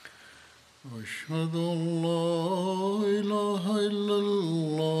أشهد أن لا إله إلا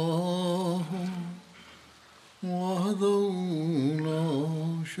الله وحده لا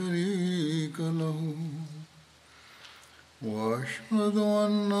شريك له وأشهد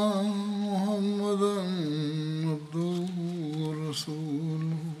أن محمدا عبده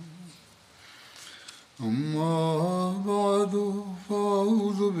ورسوله أما بعد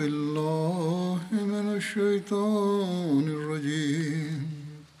فأعوذ بالله من الشيطان الرجيم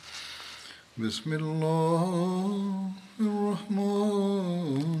بسم الله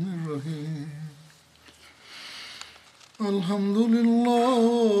الرحمن الرحيم الحمد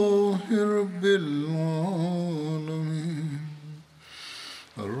لله رب العالمين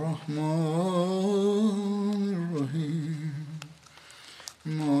الرحمن الرحيم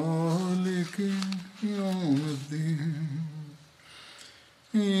مالك يوم الدين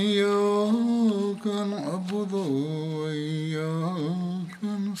إياك نعبد وإياك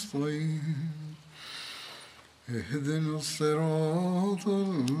نستعين اهدنا الصراط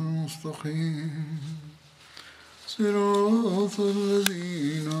المستقيم صراط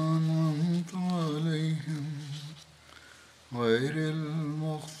الذين أنعمت عليهم غير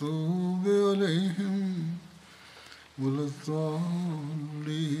المغضوب عليهم ولا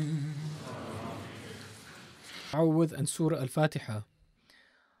الضالين. Awwad and Surah Al-Fatiha.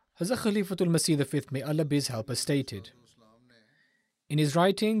 Hazrat Khalifa-tul-Masih, the fifth, may Allah be his helper, stated, in his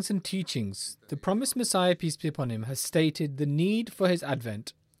writings and teachings, the promised Messiah, peace be upon him, has stated the need for his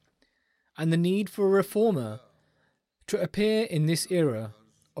advent and the need for a reformer to appear in this era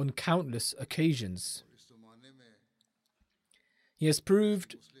on countless occasions. He has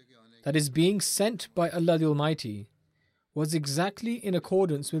proved that his being sent by Allah the Almighty was exactly in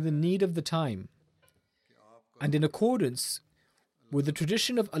accordance with the need of the time and in accordance with the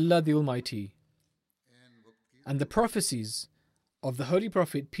tradition of Allah the Almighty and the prophecies of the Holy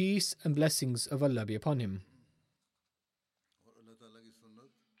Prophet, peace and blessings of Allah be upon him.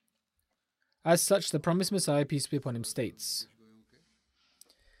 As such, the promised Messiah, peace be upon him, states,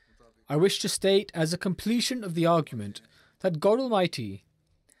 I wish to state as a completion of the argument that God Almighty,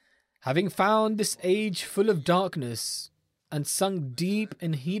 having found this age full of darkness and sunk deep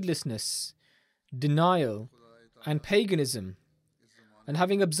in heedlessness, denial, and paganism, and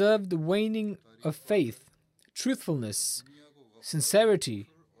having observed the waning of faith, truthfulness, sincerity,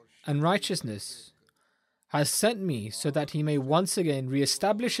 and righteousness, has sent me so that he may once again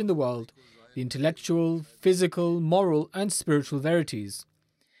re-establish in the world the intellectual, physical, moral, and spiritual verities,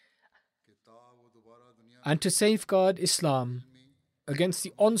 and to safeguard Islam against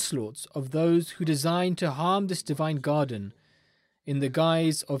the onslaughts of those who design to harm this divine garden in the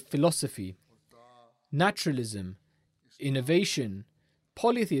guise of philosophy, naturalism, innovation,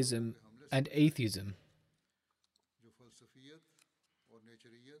 polytheism, and atheism.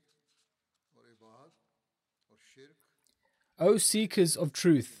 O seekers of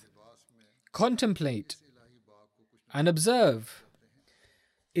truth, contemplate and observe.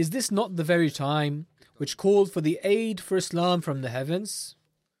 Is this not the very time which called for the aid for Islam from the heavens?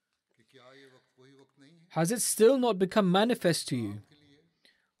 Has it still not become manifest to you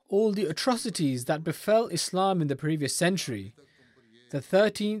all the atrocities that befell Islam in the previous century, the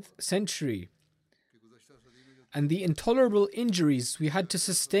 13th century, and the intolerable injuries we had to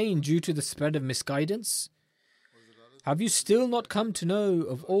sustain due to the spread of misguidance? Have you still not come to know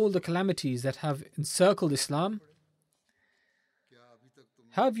of all the calamities that have encircled Islam?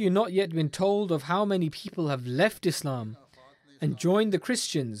 Have you not yet been told of how many people have left Islam and joined the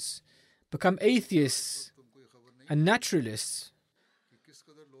Christians, become atheists and naturalists?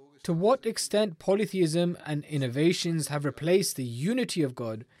 To what extent polytheism and innovations have replaced the unity of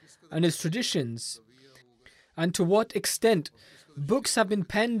God and His traditions, and to what extent books have been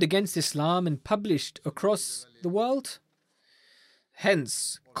penned against Islam and published across the world?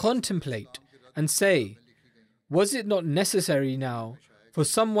 Hence, contemplate and say, was it not necessary now for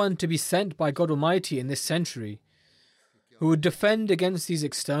someone to be sent by God Almighty in this century who would defend against these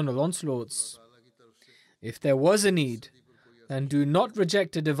external onslaughts? If there was a need, then do not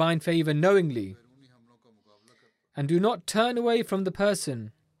reject a divine favor knowingly, and do not turn away from the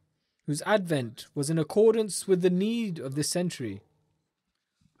person whose advent was in accordance with the need of this century,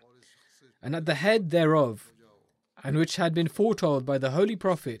 and at the head thereof, and which had been foretold by the Holy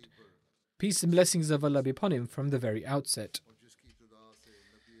Prophet, peace and blessings of Allah be upon him, from the very outset.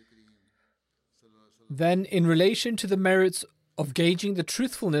 Then, in relation to the merits of gauging the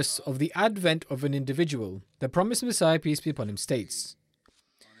truthfulness of the advent of an individual, the promised Messiah, peace be upon him, states,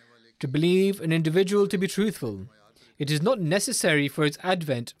 to believe an individual to be truthful, it is not necessary for its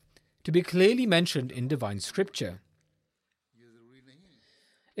advent to be clearly mentioned in divine scripture.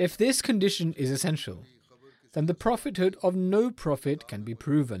 If this condition is essential, then the prophethood of no prophet can be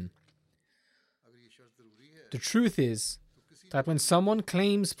proven. The truth is that when someone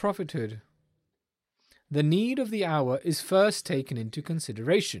claims prophethood, the need of the hour is first taken into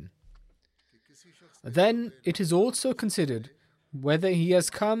consideration. Then it is also considered whether he has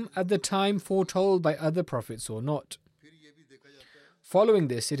come at the time foretold by other prophets or not. Following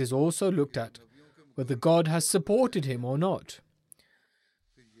this, it is also looked at whether God has supported him or not.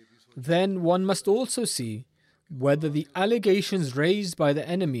 Then one must also see whether the allegations raised by the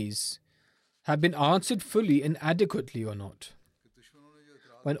enemies have been answered fully and adequately or not.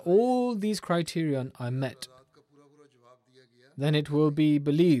 When all these criterion are met, then it will be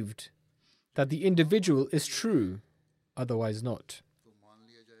believed that the individual is true, otherwise not.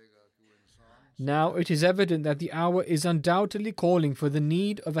 Now it is evident that the hour is undoubtedly calling for the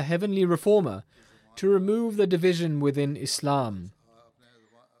need of a heavenly reformer to remove the division within Islam,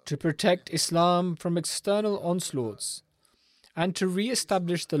 to protect Islam from external onslaughts, and to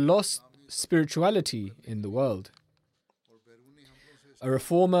re-establish the lost spirituality in the world. A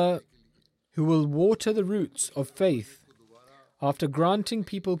reformer who will water the roots of faith after granting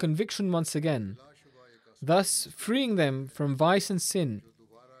people conviction once again, thus freeing them from vice and sin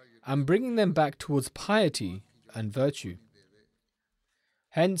and bringing them back towards piety and virtue.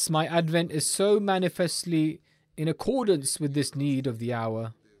 Hence, my advent is so manifestly in accordance with this need of the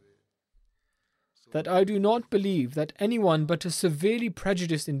hour that I do not believe that anyone but a severely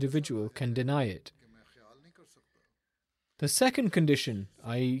prejudiced individual can deny it. The second condition,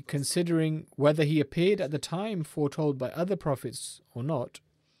 i.e., considering whether he appeared at the time foretold by other prophets or not,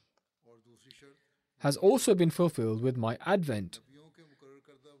 has also been fulfilled with my advent,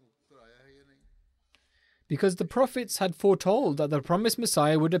 because the prophets had foretold that the promised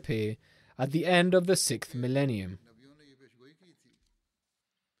Messiah would appear at the end of the 6th millennium.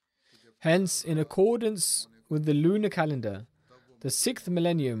 Hence, in accordance with the lunar calendar, the 6th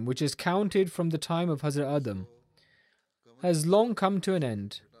millennium, which is counted from the time of Hazrat Adam, has long come to an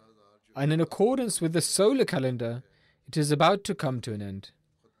end, and in accordance with the solar calendar, it is about to come to an end.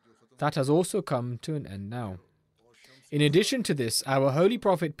 That has also come to an end now. In addition to this, our Holy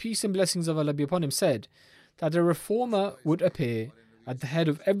Prophet, peace and blessings of Allah be upon him, said that a reformer would appear at the head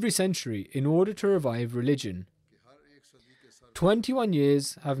of every century in order to revive religion. 21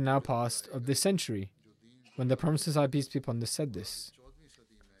 years have now passed of this century, when the Promised Messiah, peace be upon him, said this.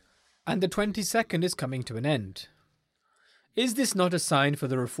 And the 22nd is coming to an end. Is this not a sign for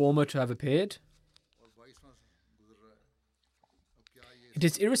the reformer to have appeared? It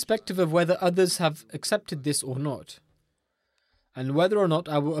is irrespective of whether others have accepted this or not, and whether or not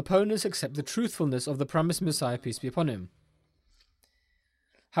our opponents accept the truthfulness of the promised Messiah, peace be upon him.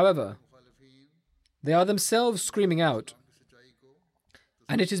 However, they are themselves screaming out,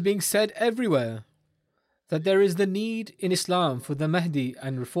 and it is being said everywhere, that there is the need in Islam for the Mahdi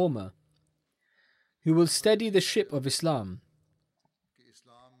and reformer, who will steady the ship of Islam.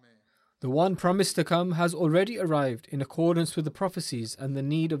 The one promised to come has already arrived in accordance with the prophecies and the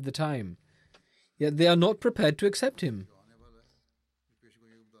need of the time, yet they are not prepared to accept him.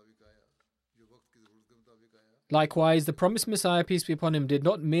 Likewise, the promised Messiah, peace be upon him, did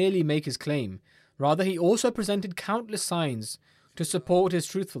not merely make his claim, rather he also presented countless signs to support his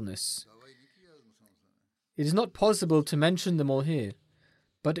truthfulness. It is not possible to mention them all here,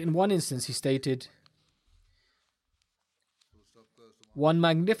 but in one instance he stated, one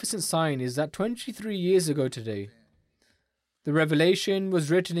magnificent sign is that 23 years ago today, the revelation was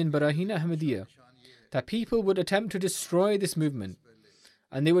written in Barahin Ahmadiyya that people would attempt to destroy this movement,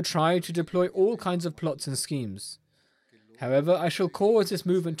 and they would try to deploy all kinds of plots and schemes. However, I shall cause this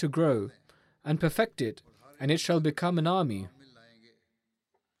movement to grow and perfect it, and it shall become an army.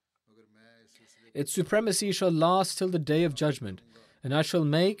 Its supremacy shall last till the day of judgment, and I shall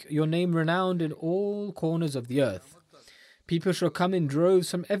make your name renowned in all corners of the earth. People shall come in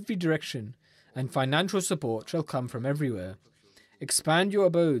droves from every direction, and financial support shall come from everywhere. Expand your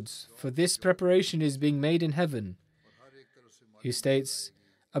abodes, for this preparation is being made in heaven. He states,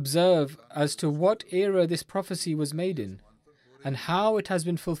 observe as to what era this prophecy was made in, and how it has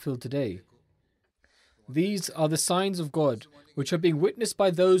been fulfilled today. These are the signs of God, which are being witnessed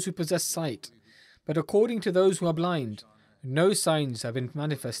by those who possess sight, but according to those who are blind, no signs have been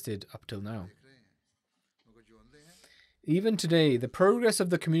manifested up till now. Even today, the progress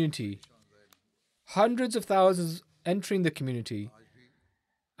of the community, hundreds of thousands entering the community,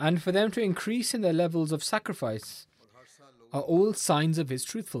 and for them to increase in their levels of sacrifice, are all signs of his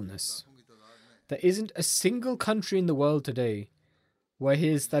truthfulness. There isn't a single country in the world today where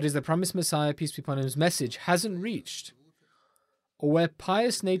the promised Messiah, peace be upon him's message hasn't reached. or where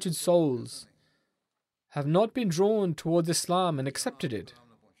pious natured souls have not been drawn towards Islam and accepted it.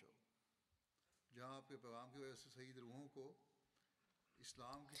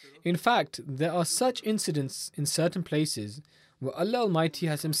 In fact, there are such incidents in certain places where Allah Almighty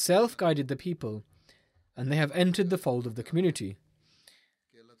has Himself guided the people and they have entered the fold of the community.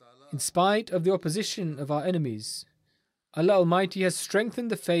 In spite of the opposition of our enemies, Allah Almighty has strengthened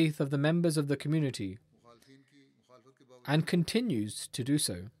the faith of the members of the community and continues to do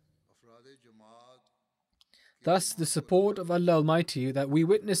so. Thus, the support of Allah Almighty that we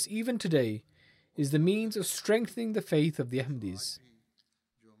witness even today is the means of strengthening the faith of the Ahmadis.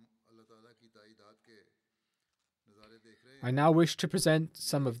 I now wish to present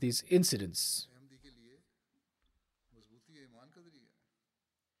some of these incidents.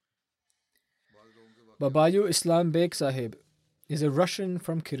 Babayu Islam Beg Sahib is a Russian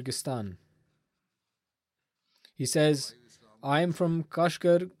from Kyrgyzstan. He says, I am from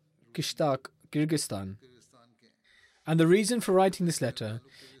Kashgar, Kishtak, Kyrgyzstan. And the reason for writing this letter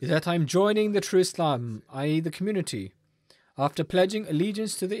is that I am joining the true Islam, i.e. the community, after pledging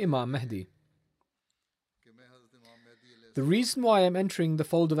allegiance to the Imam Mahdi. The reason why I am entering the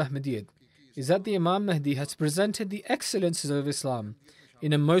fold of Ahmadiyyat is that the Imam Mahdi has presented the excellences of Islam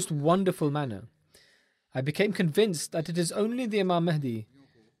in a most wonderful manner. I became convinced that it is only the Imam Mahdi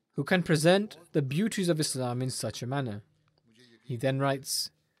who can present the beauties of Islam in such a manner. He then writes,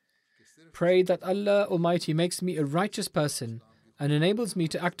 Pray that Allah Almighty makes me a righteous person and enables me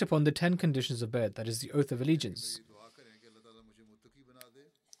to act upon the 10 conditions of Bay'at, that is the oath of allegiance.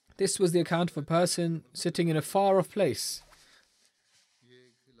 This was the account of a person sitting in a far-off place.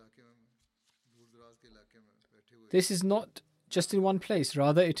 This is not just in one place,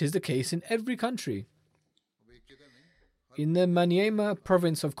 rather it is the case in every country. In the Maniema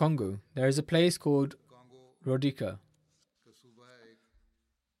province of Congo, there is a place called Rodika.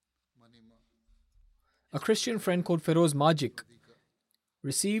 A Christian friend called Feroz Majik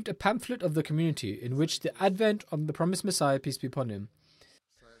received a pamphlet of the community in which the advent of the promised Messiah, peace be upon him,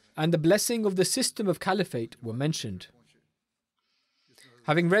 and the blessing of the system of caliphate were mentioned.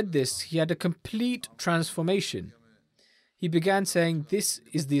 Having read this, he had a complete transformation. He began saying, This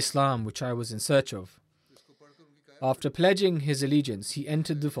is the Islam which I was in search of. After pledging his allegiance, he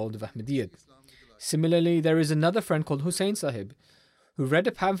entered the fold of Ahmadiyyat. Similarly, there is another friend called Hussein Sahib who read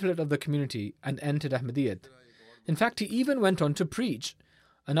a pamphlet of the community and entered Ahmadiyyat. In fact, he even went on to preach,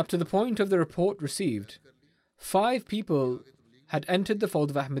 and up to the point of the report received, 5 people had entered the fold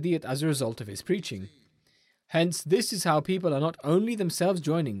of Ahmadiyyat as a result of his preaching. Hence, this is how people are not only themselves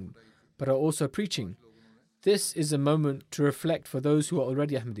joining, but are also preaching. This is a moment to reflect for those who are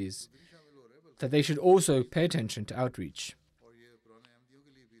already Ahmadis, that they should also pay attention to outreach.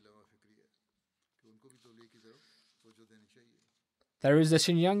 There is the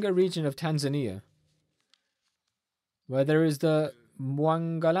Shinyanga region of Tanzania, where there is the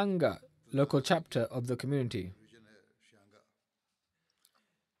Mwangalanga local chapter of the community.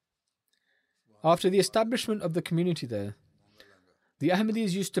 After the establishment of the community there, the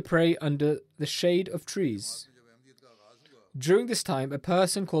Ahmadis used to pray under the shade of trees. During this time, a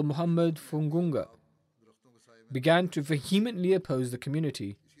person called Muhammad Fungunga began to vehemently oppose the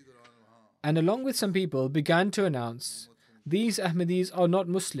community, and along with some people began to announce, These Ahmadis are not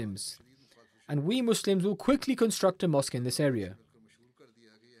Muslims, and we Muslims will quickly construct a mosque in this area.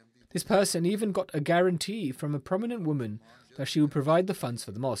 This person even got a guarantee from a prominent woman that she would provide the funds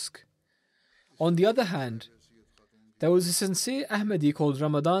for the mosque. On the other hand, there was a sincere Ahmadi called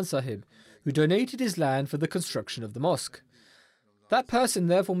Ramadan Sahib who donated his land for the construction of the mosque. That person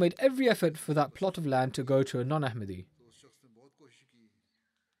therefore made every effort for that plot of land to go to a non-Ahmadi.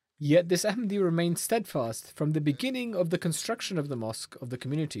 Yet this Ahmadi remained steadfast from the beginning of the construction of the mosque of the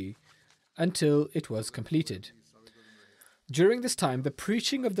community until it was completed. During this time, the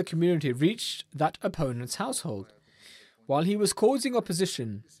preaching of the community reached that opponent's household. While he was causing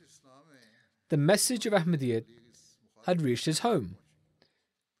opposition, the message of Ahmadiyyat had reached his home.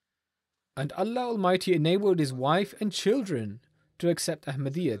 And Allah Almighty enabled his wife and children to accept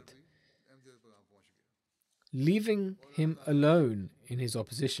Ahmadiyyat, leaving him alone in his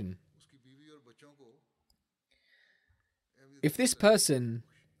opposition. If this person,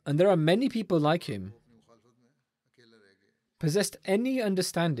 and there are many people like him, possessed any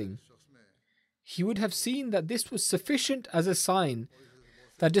understanding, he would have seen that this was sufficient as a sign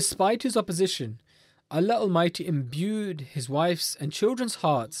that despite his opposition, Allah Almighty imbued his wife's and children's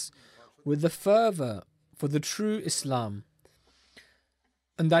hearts with the fervor for the true Islam,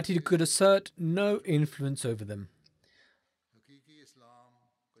 and that he could assert no influence over them.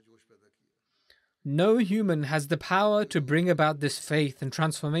 No human has the power to bring about this faith and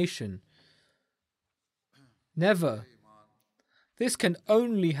transformation. Never. This can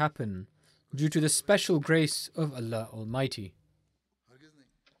only happen due to the special grace of Allah Almighty.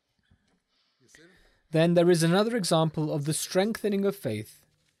 Then there is another example of the strengthening of faith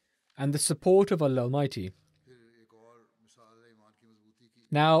and the support of Allah Almighty.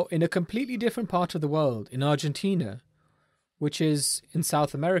 Now, in a completely different part of the world, in Argentina, which is in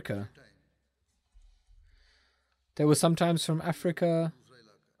South America, there were sometimes from Africa,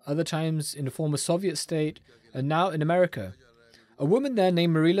 other times in the former Soviet state, and now in America. A woman there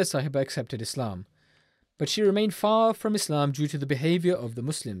named Marila Sahiba accepted Islam, but she remained far from Islam due to the behavior of the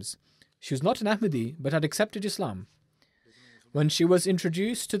Muslims. She was not an Ahmadi, but had accepted Islam. When she was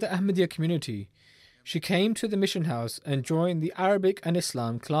introduced to the Ahmadiyya community, she came to the mission house and joined the Arabic and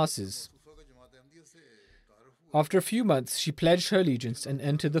Islam classes. After a few months, she pledged her allegiance and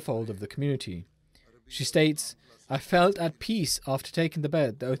entered the fold of the community. She states, "I felt at peace after taking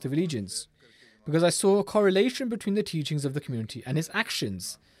the oath of allegiance, because I saw a correlation between the teachings of the community and its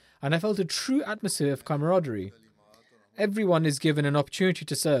actions, and I felt a true atmosphere of camaraderie. Everyone is given an opportunity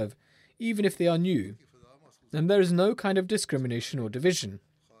to serve, even if they are new, and there is no kind of discrimination or division."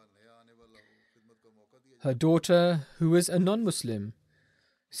 Her daughter, who is a non-Muslim,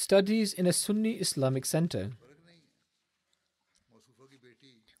 studies in a Sunni Islamic center,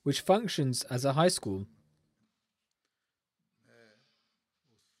 which functions as a high school.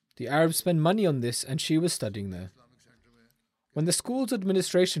 The Arabs spend money on this, and she was studying there. When the school's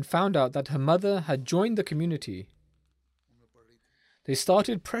administration found out that her mother had joined the community, they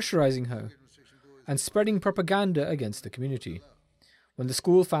started pressurizing her and spreading propaganda against the community. When the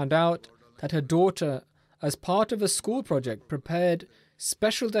school found out that her daughter, as part of a school project, prepared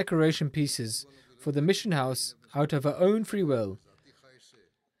special decoration pieces for the mission house out of her own free will,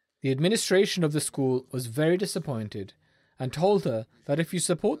 the administration of the school was very disappointed and told her that if you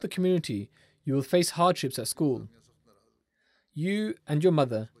support the community, you will face hardships at school. You and your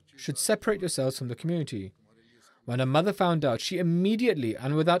mother should separate yourselves from the community. When her mother found out, she immediately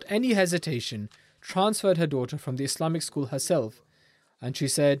and without any hesitation transferred her daughter from the Islamic school herself, and she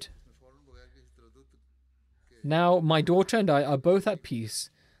said, "Now my daughter and I are both at peace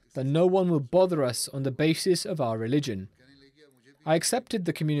that no one will bother us on the basis of our religion. I accepted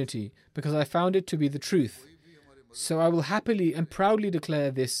the community because I found it to be the truth. So I will happily and proudly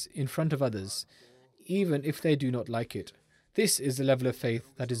declare this in front of others, even if they do not like it." This is the level of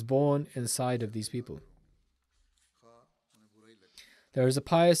faith that is born inside of these people. There is a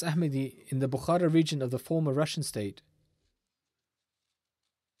pious Ahmadi in the Bukhara region of the former Russian state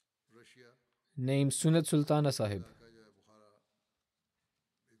named Sunat Sultana Sahib.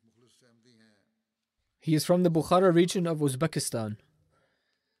 He is from the Bukhara region of Uzbekistan,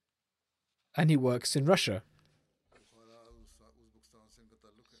 and he works in Russia.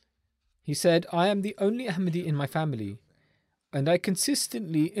 He said, "I am the only Ahmadi in my family, and I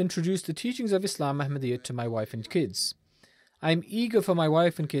consistently introduce the teachings of Islam Ahmadiyya to my wife and kids. I am eager for my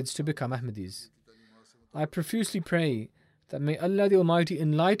wife and kids to become Ahmadis. I profusely pray that may Allah the Almighty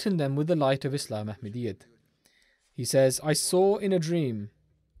enlighten them with the light of Islam Ahmadiyyat." He says, "I saw in a dream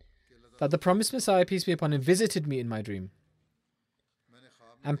that the promised Messiah, peace be upon him, visited me in my dream.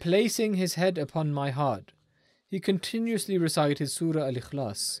 And placing his head upon my heart, he continuously recited Surah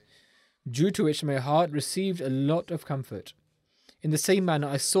Al-Ikhlas, due to which my heart received a lot of comfort. In the same manner,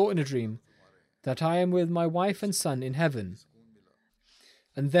 I saw in a dream that I am with my wife and son in heaven.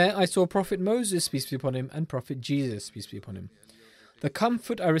 And there I saw Prophet Moses, peace be upon him, and Prophet Jesus, peace be upon him. The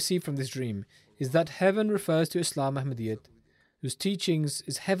comfort I received from this dream is that heaven refers to Islam Ahmadiyyat, whose teachings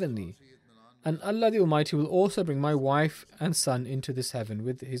is heavenly, and Allah the Almighty will also bring my wife and son into this heaven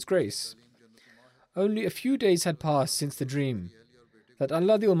with His grace. Only a few days had passed since the dream that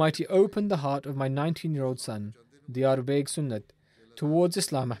Allah the Almighty opened the heart of my 19-year-old son, Diyar Beg Sunnat, towards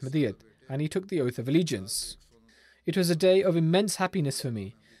Islam Ahmadiyyat, and he took the oath of allegiance. It was a day of immense happiness for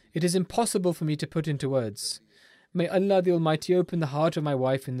me. It is impossible for me to put into words. May Allah the Almighty open the heart of my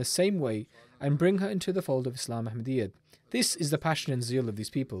wife in the same way and bring her into the fold of Islam Ahmadiyyat. This is the passion and zeal of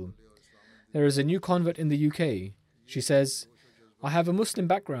these people. There is a new convert in the UK. She says, "I have a Muslim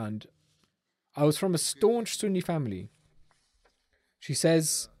background. I was from a staunch Sunni family." She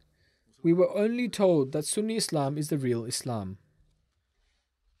says, "We were only told that Sunni Islam is the real Islam."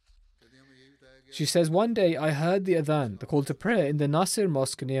 She says, "One day I heard the adhan, the call to prayer, in the Nasir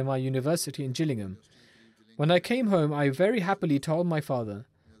Mosque near my university in Gillingham. When I came home, I very happily told my father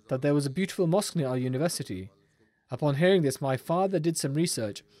that there was a beautiful mosque near our university. Upon hearing this, my father did some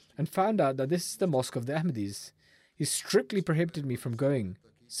research and found out that this is the mosque of the Ahmadis. He strictly prohibited me from going,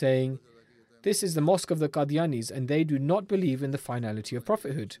 saying, This is the mosque of the Qadianis, and they do not believe in the finality of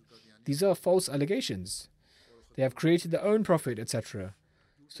prophethood. These are false allegations. They have created their own prophet, etc.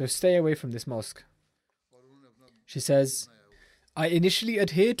 So stay away from this mosque. She says, I initially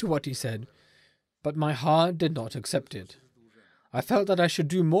adhered to what he said, but my heart did not accept it. I felt that I should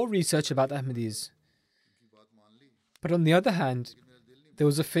do more research about Ahmadis. But on the other hand, there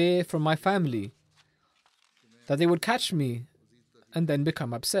was a fear from my family that they would catch me and then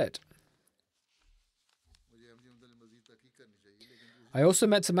become upset. I also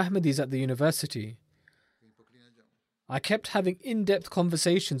met some Ahmadis at the university. I kept having in-depth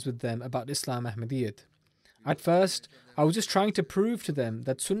conversations with them about Islam Ahmadiyyat. At first, I was just trying to prove to them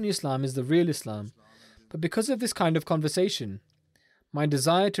that Sunni Islam is the real Islam. But because of this kind of conversation, my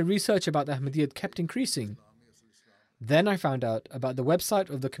desire to research about Ahmadiyyat kept increasing. Then I found out about the website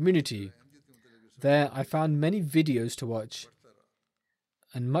of the community. There I found many videos to watch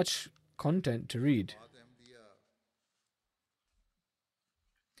and much content to read.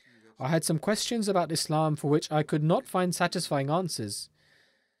 I had some questions about Islam for which I could not find satisfying answers.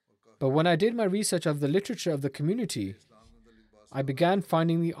 But when I did my research of the literature of the community, I began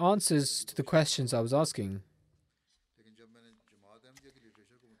finding the answers to the questions I was asking.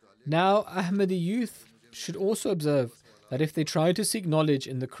 Now, Ahmadi youth should also observe that if they try to seek knowledge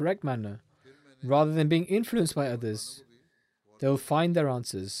in the correct manner, rather than being influenced by others, they will find their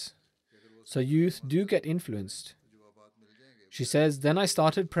answers. So youth do get influenced. She says, then I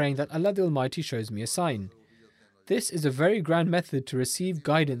started praying that Allah the Almighty shows me a sign. This is a very grand method to receive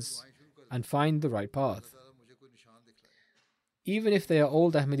guidance and find the right path. Even if they are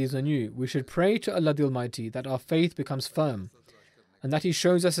old Ahmadis or new, we should pray to Allah the Almighty that our faith becomes firm and that He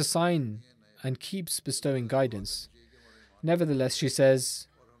shows us a sign and keeps bestowing guidance. Nevertheless, she says,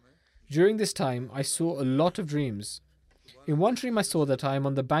 during this time I saw a lot of dreams. In one dream I saw that I am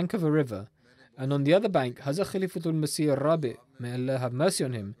on the bank of a river, and on the other bank, Hazrat Khalifa-tul-Masih al-Rabi, may Allah have mercy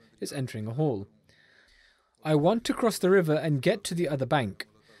on him, is entering a hall. I want to cross the river and get to the other bank,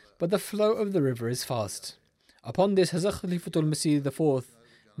 but the flow of the river is fast. Upon this, Hazrat Khalifa-tul-Masih IV,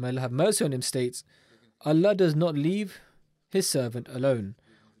 may Allah have mercy on him, states, Allah does not leave His servant alone.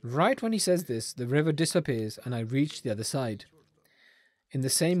 Right when he says this, the river disappears and I reach the other side. In the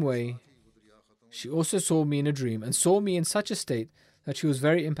same way, she also saw me in a dream and saw me in such a state that she was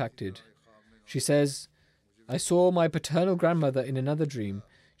very impacted. She says, I saw my paternal grandmother in another dream.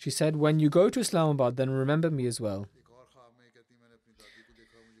 She said, when you go to Islamabad, then remember me as well.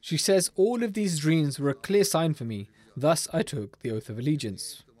 She says, all of these dreams were a clear sign for me. Thus, I took the oath of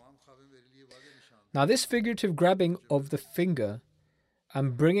allegiance. Now, this figurative grabbing of the finger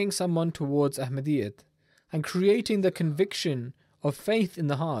and bringing someone towards Ahmadiyyat and creating the conviction of faith in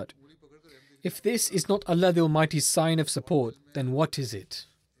the heart, if this is not Allah the Almighty's sign of support, then what is it?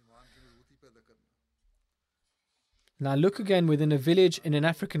 Now look again within a village in an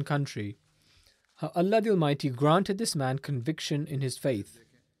African country, how Allah the Almighty granted this man conviction in his faith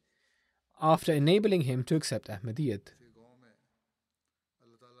after enabling him to accept Ahmadiyyat.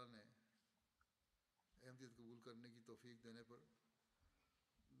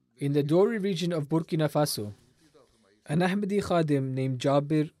 In the Dori region of Burkina Faso, an Ahmadi Khadim named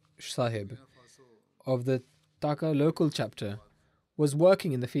Jabir Sahib of the Taka local chapter was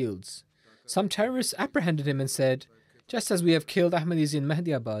working in the fields. Some terrorists apprehended him and said, just as we have killed Ahmadis in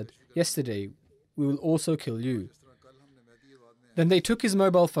Mahdiabad yesterday, we will also kill you. Then they took his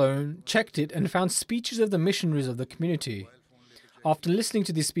mobile phone, checked it, and found speeches of the missionaries of the community. After listening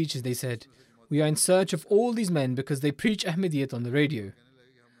to these speeches, they said, we are in search of all these men because they preach Ahmadiyyat on the radio.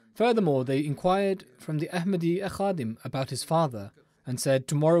 Furthermore, they inquired from the Ahmadi Khadim about his father and said,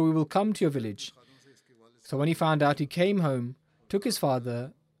 tomorrow we will come to your village. So when he found out, he came home, took his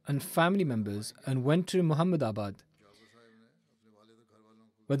father and family members and went to Muhammadabad,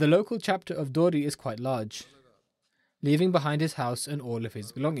 where the local chapter of Dori is quite large, leaving behind his house and all of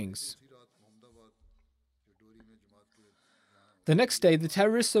his belongings. The next day, the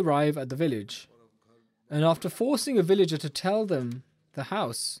terrorists arrive at the village, and after forcing a villager to tell them the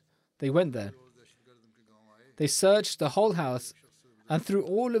house, they went there. They searched the whole house and threw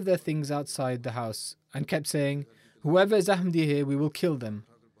all of their things outside the house and kept saying, whoever is Ahmadi here, we will kill them.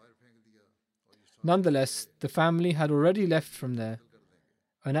 Nonetheless, the family had already left from there,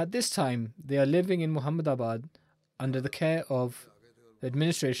 and at this time they are living in Muhammadabad under the care of the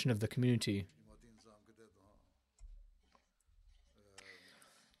administration of the community.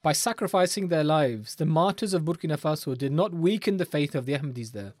 By sacrificing their lives, the martyrs of Burkina Faso did not weaken the faith of the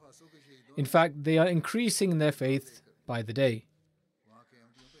Ahmadis there. In fact, they are increasing in their faith by the day.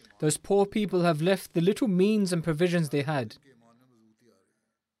 Those poor people have left the little means and provisions they had.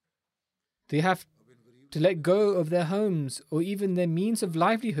 They have to let go of their homes or even their means of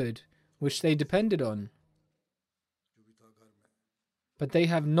livelihood, which they depended on. But they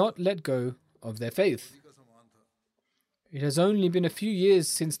have not let go of their faith. It has only been a few years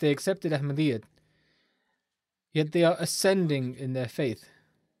since they accepted Ahmadiyyat, yet they are ascending in their faith.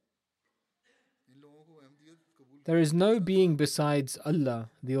 There is no being besides Allah,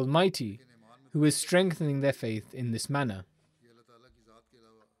 the Almighty, who is strengthening their faith in this manner.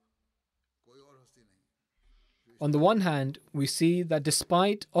 On the one hand, we see that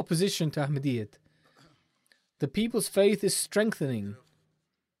despite opposition to Ahmadiyyat, the people's faith is strengthening.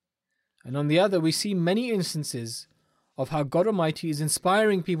 And on the other, we see many instances of how God Almighty is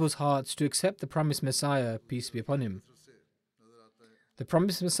inspiring people's hearts to accept the promised Messiah, peace be upon him. The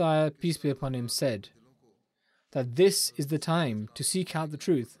promised Messiah, peace be upon him, said that this is the time to seek out the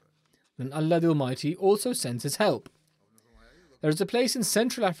truth. Then Allah the Almighty also sends his help. There is a place in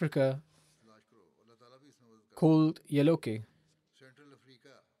Central Africa called Yaloke.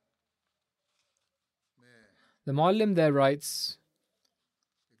 The Muallim there writes,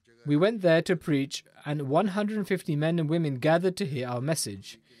 "We went there to preach, and 150 men and women gathered to hear our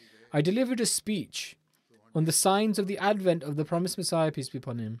message. I delivered a speech on the signs of the advent of the promised Messiah, peace be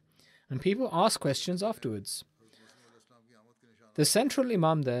upon him, and people asked questions afterwards. The central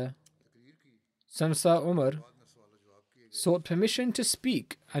Imam there, Sansa Umar, sought permission to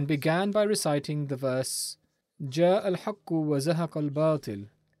speak and began by reciting the verse, Ja al-haqqu wa zahaqa al-batil,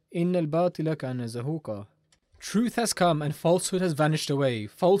 inna al-batila kana zahuqa. Truth has come and falsehood has vanished away.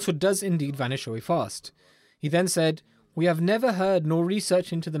 Falsehood does indeed vanish away fast. He then said, We have never heard nor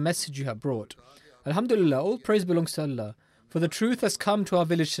researched into the message you have brought. Alhamdulillah, all praise belongs to Allah, for the truth has come to our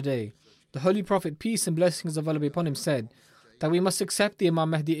village today. The Holy Prophet, peace and blessings of Allah be upon him, said that we must accept the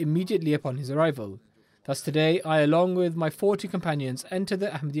Imam Mahdi immediately upon his arrival. Thus today, I, along with my 40 companions, enter the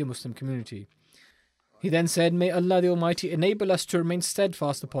Ahmadiyya Muslim community." He then said, "May Allah the Almighty enable us to remain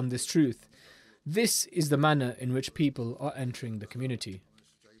steadfast upon this truth. This is the manner in which people are entering the community."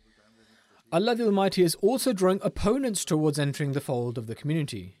 Allah the Almighty is also drawing opponents towards entering the fold of the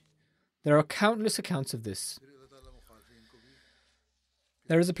community. There are countless accounts of this.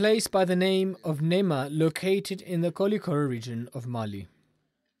 There is a place by the name of Nema located in the Kolikoro region of Mali.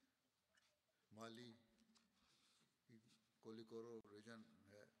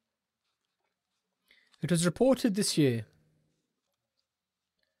 It was reported this year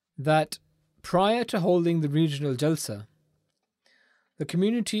that prior to holding the regional Jalsa, the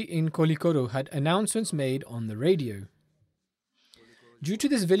community in Kolikoro had announcements made on the radio. Due to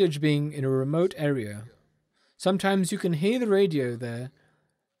this village being in a remote area, sometimes you can hear the radio there,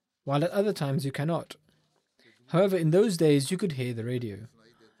 while at other times you cannot. However, in those days you could hear the radio.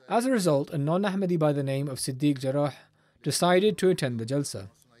 As a result, a non-Ahmadi by the name of Siddiq Jarrah decided to attend the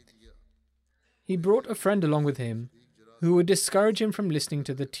Jalsa. He brought a friend along with him who would discourage him from listening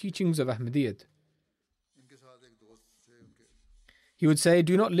to the teachings of Ahmadiyyat. He would say,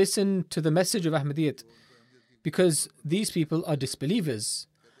 "Do not listen to the message of Ahmadiyyat because these people are disbelievers."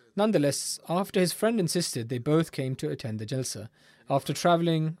 Nonetheless, after his friend insisted, they both came to attend the Jalsa after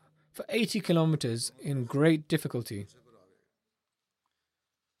traveling for 80 kilometers in great difficulty.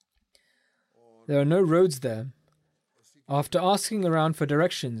 There are no roads there. After asking around for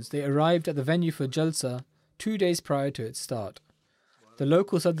directions, they arrived at the venue for Jalsa 2 days prior to its start. The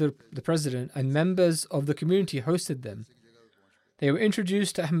local Sadr, the president, and members of the community hosted them. They were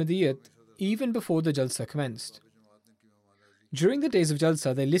introduced to Ahmadiyyat even before the Jalsa commenced. During the days of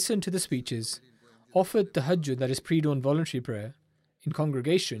Jalsa, they listened to the speeches, offered tahajjud, that is pre-dawn voluntary prayer, in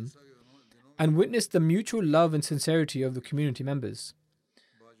congregation, and witnessed the mutual love and sincerity of the community members.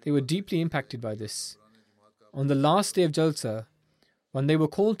 They were deeply impacted by this. On the last day of Jalsa, when they were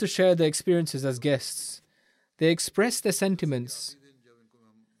called to share their experiences as guests, they expressed their sentiments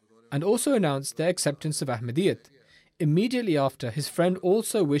and also announced their acceptance of Ahmadiyyat. Immediately after, his friend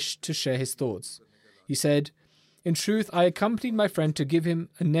also wished to share his thoughts. He said, "In truth, I accompanied my friend to give him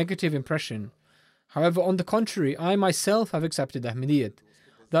a negative impression. However, on the contrary, I myself have accepted Ahmadiyyat."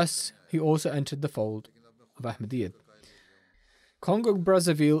 Thus, he also entered the fold of Ahmadiyyat.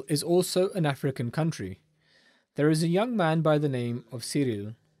 Congo-Brazzaville is also an African country. There is a young man by the name of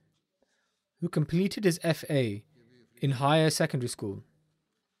Cyril who completed his FA in higher secondary school.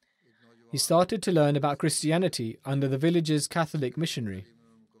 He started to learn about Christianity under the village's Catholic missionary.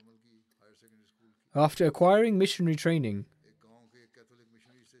 After acquiring missionary training,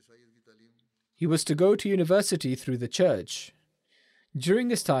 he was to go to university through the church. During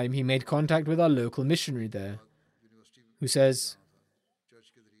this time, he made contact with our local missionary there, who says,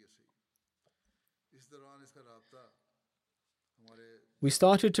 we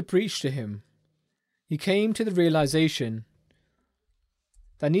started to preach to him. He came to the realization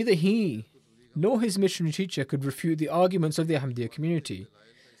that neither he nor his missionary teacher could refute the arguments of the Ahmadiyya community.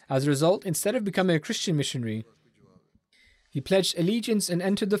 As a result, instead of becoming a Christian missionary, he pledged allegiance and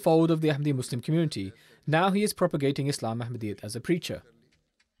entered the fold of the Ahmadiyya Muslim community. Now he is propagating Islam Ahmadiyyat as a preacher.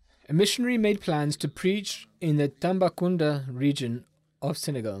 A missionary made plans to preach in the Tambacounda region of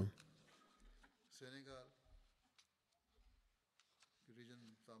Senegal.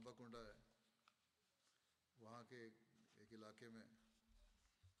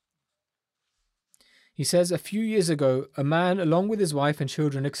 He says, a few years ago, a man along with his wife and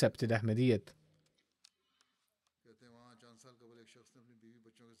children accepted Ahmadiyyat.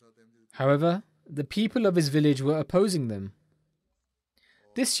 However, the people of his village were opposing them.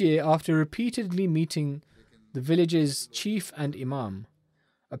 This year, after repeatedly meeting the village's chief and Imam,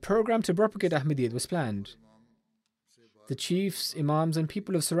 a program to propagate Ahmadiyyat was planned. The chiefs, Imams, and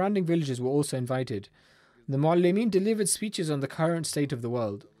people of surrounding villages were also invited. The Muallimin delivered speeches on the current state of the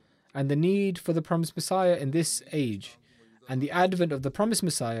world and the need for the promised Messiah in this age, and the advent of the promised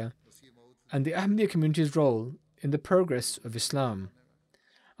Messiah, and the Ahmadiyya community's role in the progress of Islam.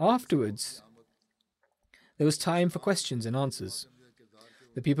 Afterwards, there was time for questions and answers.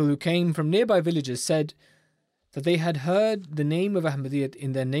 The people who came from nearby villages said that they had heard the name of Ahmadiyyat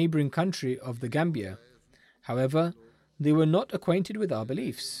in their neighboring country of the Gambia. However, they were not acquainted with our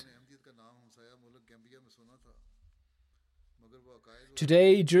beliefs.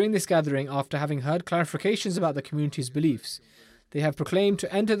 Today, during this gathering, after having heard clarifications about the community's beliefs, they have proclaimed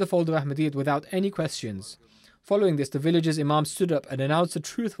to enter the fold of Ahmadiyyat without any questions. Following this, the village's Imam stood up and announced the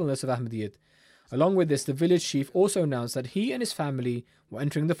truthfulness of Ahmadiyyat. Along with this, the village chief also announced that he and his family were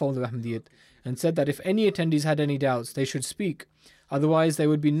entering the fold of Ahmadiyyat and said that if any attendees had any doubts, they should speak. Otherwise, there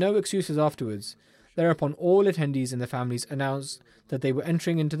would be no excuses afterwards. Thereupon, all attendees and their families announced that they were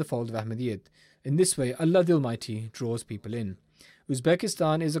entering into the fold of Ahmadiyyat. In this way, Allah the Almighty draws people in.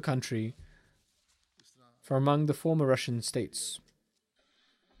 Uzbekistan is a country from among the former Russian states.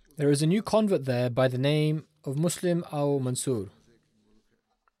 There is a new convert there by the name of Muslim al-Mansur.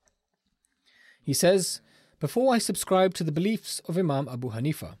 He says, before I subscribed to the beliefs of Imam Abu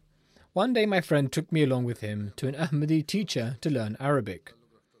Hanifa, one day my friend took me along with him to an Ahmadi teacher to learn Arabic.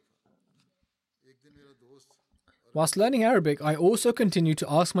 Whilst learning Arabic, I also continued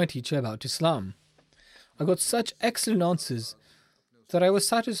to ask my teacher about Islam. I got such excellent answers that I was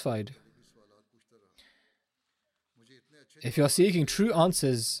satisfied. If you are seeking true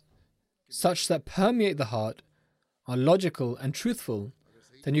answers such that permeate the heart, are logical and truthful,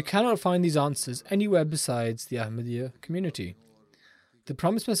 then you cannot find these answers anywhere besides the Ahmadiyya community. The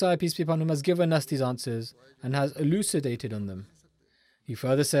promised Messiah, peace be upon him, has given us these answers and has elucidated on them. He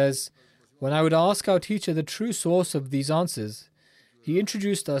further says, when I would ask our teacher the true source of these answers, he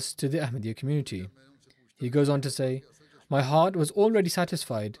introduced us to the Ahmadiyya community. He goes on to say, my heart was already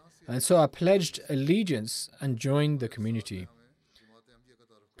satisfied, and so I pledged allegiance and joined the community.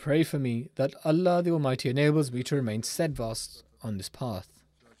 Pray for me that Allah the Almighty enables me to remain steadfast on this path.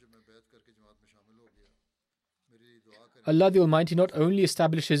 Allah the Almighty not only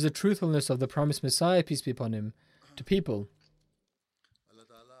establishes the truthfulness of the promised Messiah, peace be upon him, to people,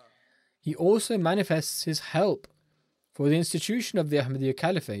 He also manifests His help for the institution of the Ahmadiyya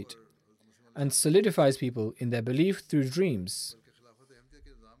Caliphate and solidifies people in their belief through dreams.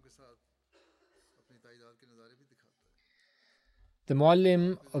 The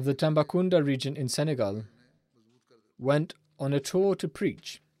Muallim of the Tambacounda region in Senegal went on a tour to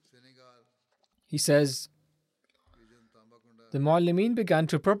preach. He says, the Muallimin began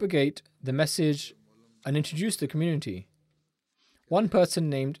to propagate the message and introduce the community. One person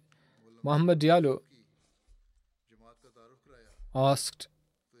named Muhammad Diallo asked,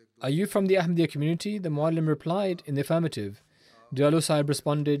 are you from the Ahmadiyya community? The Muallim replied in the affirmative. Diallo Sahib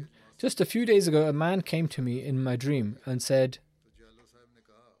responded, just a few days ago a man came to me in my dream and said,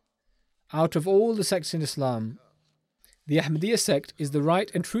 out of all the sects in Islam, the Ahmadiyya sect is the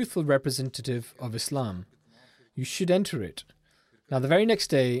right and truthful representative of Islam. You should enter it. Now the very next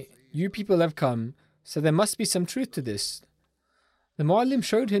day, you people have come, so there must be some truth to this. The Muallim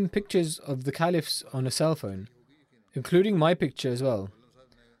showed him pictures of the caliphs on a cell phone, including my picture as well.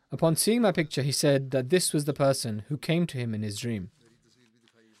 Upon seeing my picture, he said that this was the person who came to him in his dream.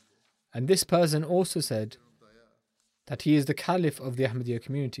 And this person also said that he is the caliph of the Ahmadiyya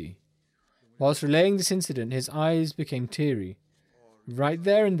community. Whilst relaying this incident, his eyes became teary. Right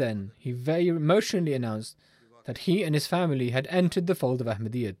there and then, he very emotionally announced that he and his family had entered the fold of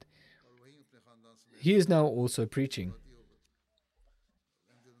Ahmadiyyat. He is now also preaching.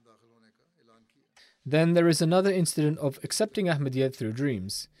 Then there is another incident of accepting Ahmadiyyat through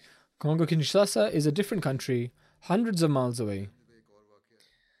dreams. Congo-Kinshasa is a different country, hundreds of miles away.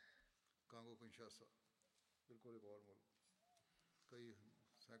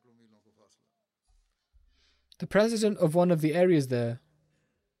 The president of one of the areas there,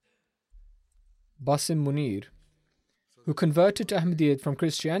 Basim Munir, who converted to Ahmadiyyat from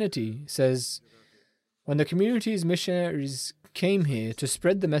Christianity, says, "When the community's missionaries came here to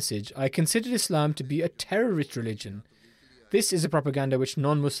spread the message, I considered Islam to be a terrorist religion. This is a propaganda which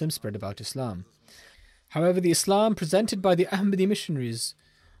non-Muslims spread about Islam. However, the Islam presented by the Ahmadi missionaries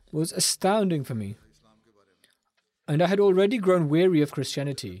was astounding for me. And I had already grown weary of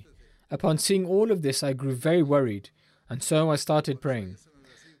Christianity. Upon seeing all of this, I grew very worried, and so I started praying.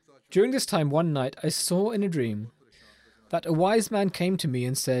 During this time, one night, I saw in a dream that a wise man came to me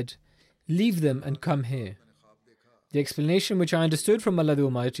and said, 'Leave them and come here.' The explanation which I understood from Allah the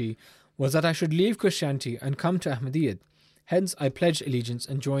Almighty was that I should leave Christianity and come to Ahmadiyyat. Hence, I pledged allegiance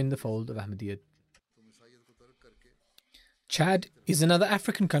and joined the fold of Ahmadiyyat." Chad is another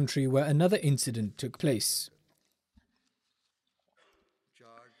African country where another incident took place.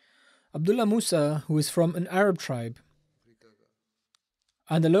 Abdullah Musa, who is from an Arab tribe,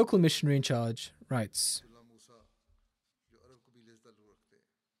 and the local missionary in charge, writes,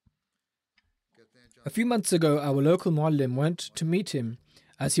 "A few months ago, our local muallim went to meet him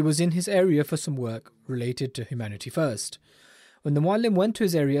as he was in his area for some work related to Humanity First. When the muallim went to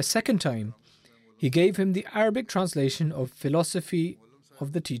his area a second time, he gave him the Arabic translation of Philosophy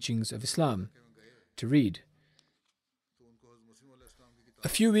of the Teachings of Islam to read. A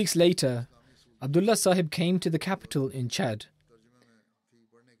few weeks later, Abdullah Sahib came to the capital in Chad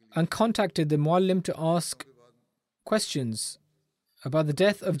and contacted the muallim to ask questions about the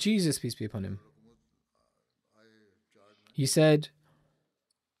death of Jesus, peace be upon him. He said,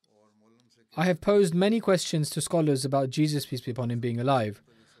 'I have posed many questions to scholars about Jesus, peace be upon him, being alive.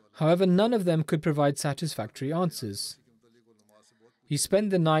 However, none of them could provide satisfactory answers.' He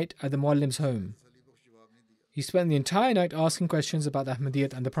spent the night at the muallim's home. He spent the entire night asking questions about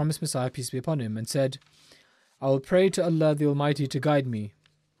Ahmadiyyat and the promised Messiah, peace be upon him, and said, 'I will pray to Allah the Almighty to guide me.'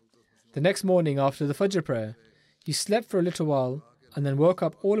 The next morning, after the Fajr prayer, he slept for a little while and then woke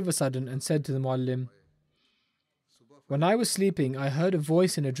up all of a sudden and said to the muallim, 'When I was sleeping, I heard a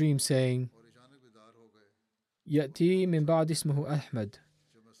voice in a dream saying, "Ya'ti min ba'd ismuhu Ahmad."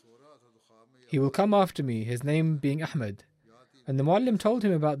 He will come after me, his name being Ahmad.' And the muallim told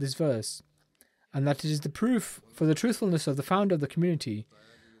him about this verse, and that it is the proof for the truthfulness of the founder of the community.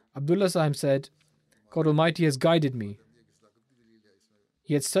 Abdullah Sahib said, 'God Almighty has guided me.'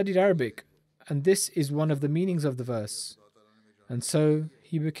 He had studied Arabic, and this is one of the meanings of the verse. And so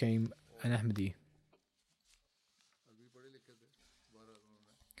he became an Ahmadi.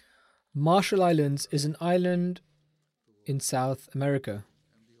 Marshall Islands is an island in South America.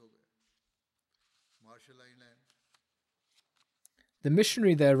 The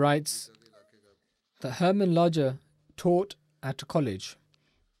missionary there writes that Herman Lodger taught at a college.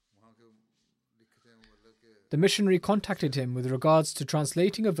 The missionary contacted him with regards to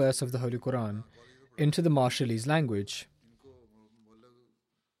translating a verse of the Holy Quran into the Marshallese language.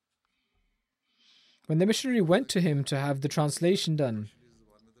 When the missionary went to him to have the translation done,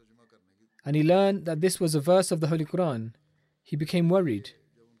 and he learned that this was a verse of the Holy Quran, he became worried,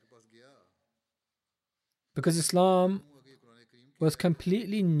 because Islam was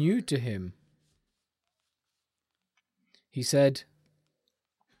completely new to him. He said,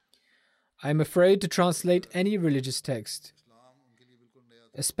 "I am afraid to translate any religious text,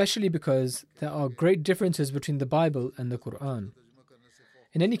 especially because there are great differences between the Bible and the Quran."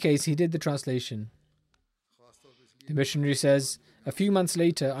 In any case, he did the translation. The missionary says, "A few months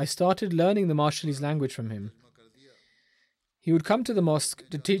later, I started learning the Marshallese language from him. He would come to the mosque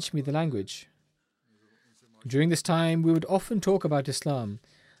to teach me the language. During this time, we would often talk about Islam.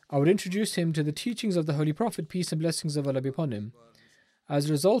 I would introduce him to the teachings of the Holy Prophet, peace and blessings of Allah be upon him, as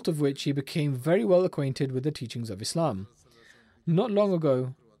a result of which he became very well acquainted with the teachings of Islam. Not long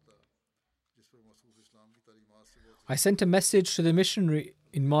ago, I sent a message to the missionary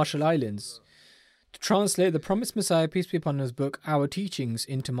in Marshall Islands to translate the promised Messiah, peace be upon his book, Our Teachings,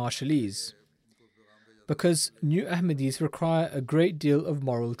 into Marshallese, because new Ahmadis require a great deal of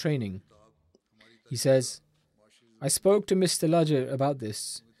moral training." He says, "I spoke to Mr. Lodger about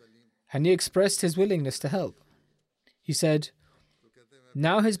this, and he expressed his willingness to help. He said,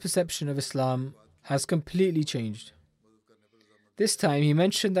 now his perception of Islam has completely changed. This time he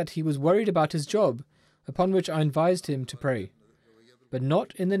mentioned that he was worried about his job, upon which I advised him to pray, but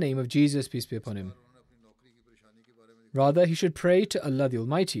not in the name of Jesus, peace be upon him. Rather, he should pray to Allah the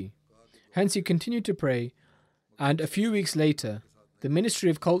Almighty. Hence he continued to pray, and a few weeks later, the Ministry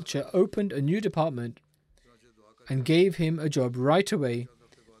of Culture opened a new department and gave him a job right away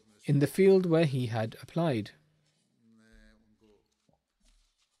in the field where he had applied.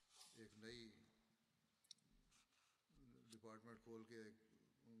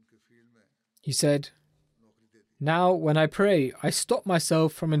 He said, "Now when I pray, I stop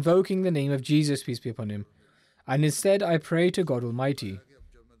myself from invoking the name of Jesus, peace be upon him, and instead I pray to God Almighty."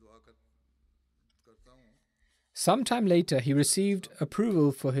 Sometime later, he received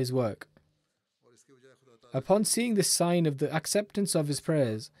approval for his work. Upon seeing this sign of the acceptance of his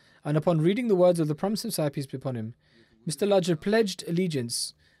prayers, and upon reading the words of the Promised Messiah, peace be upon him, Mr. Lajjar pledged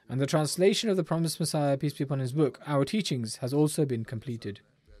allegiance, and the translation of the Promised Messiah, peace be upon his book, Our Teachings, has also been completed.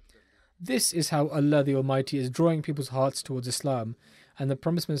 This is how Allah the Almighty is drawing people's hearts towards Islam and the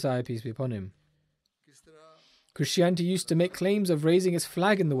Promised Messiah, peace be upon him. Christianity used to make claims of raising its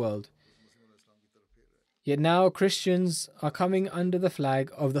flag in the world. Yet now Christians are coming under the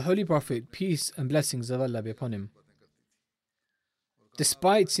flag of the Holy Prophet, peace and blessings of Allah be upon him.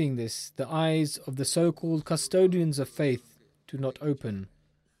 Despite seeing this, the eyes of the so-called custodians of faith do not open.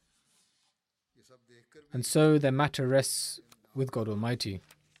 And so their matter rests with God Almighty.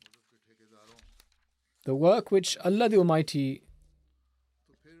 The work which Allah the Almighty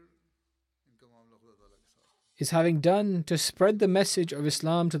is having done to spread the message of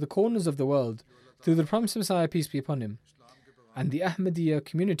Islam to the corners of the world through the Promised Messiah, peace be upon him, and the Ahmadiyya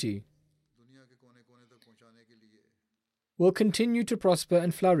community will continue to prosper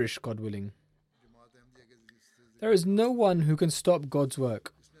and flourish, God willing. There is no one who can stop God's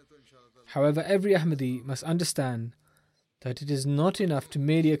work. However, every Ahmadi must understand that it is not enough to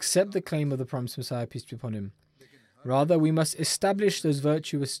merely accept the claim of the Promised Messiah, peace be upon him. Rather, we must establish those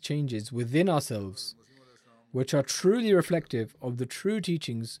virtuous changes within ourselves, which are truly reflective of the true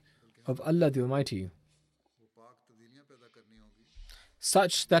teachings of Allah the Almighty,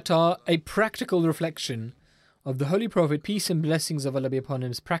 such that are a practical reflection of the Holy Prophet, peace and blessings of Allah be upon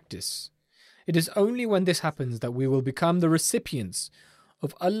him's practice. It is only when this happens that we will become the recipients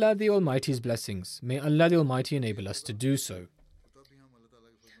of Allah the Almighty's blessings. May Allah the Almighty enable us to do so.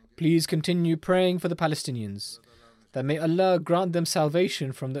 Please continue praying for the Palestinians, that may Allah grant them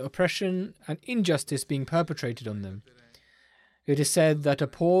salvation from the oppression and injustice being perpetrated on them. It is said that a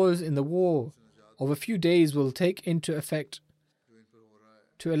pause in the war of a few days will take into effect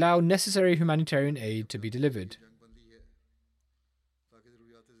to allow necessary humanitarian aid to be delivered.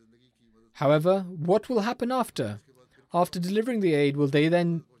 However, what will happen after? After delivering the aid, will they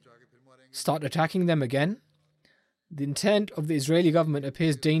then start attacking them again? The intent of the Israeli government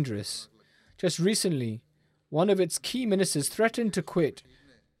appears dangerous. Just recently, one of its key ministers threatened to quit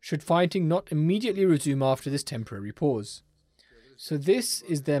should fighting not immediately resume after this temporary pause. So this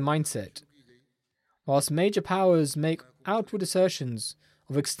is their mindset. Whilst major powers make outward assertions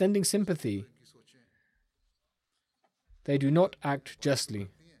of extending sympathy, they do not act justly.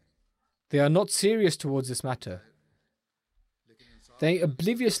 They are not serious towards this matter. They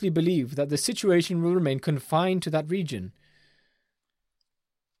obliviously believe that the situation will remain confined to that region,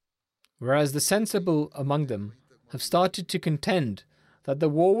 whereas the sensible among them have started to contend that the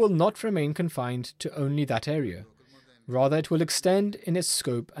war will not remain confined to only that area. Rather, it will extend in its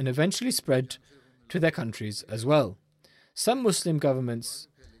scope and eventually spread to their countries as well. Some Muslim governments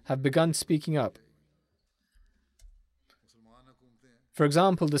have begun speaking up. For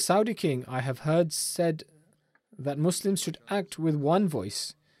example, the Saudi king, I have heard, said that Muslims should act with one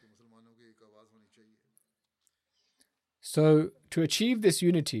voice. So, to achieve this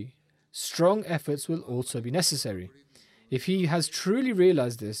unity, strong efforts will also be necessary. If he has truly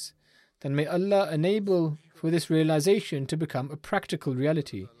realized this, then may Allah enable for this realization to become a practical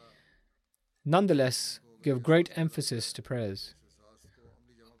reality. Nonetheless, give great emphasis to prayers.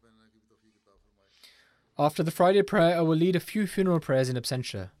 After the Friday prayer, I will lead a few funeral prayers in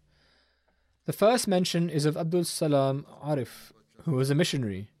absentia. The first mention is of Abdul Salam Arif, who was a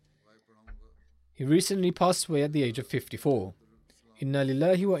missionary. He recently passed away at the age of 54. Inna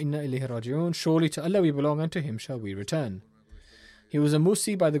lillahi wa inna ilayhi raji'un. Surely to Allah we belong and to Him shall we return. He was a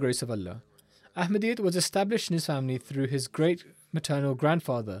Musi by the grace of Allah. Ahmadiyyat was established in his family through his great maternal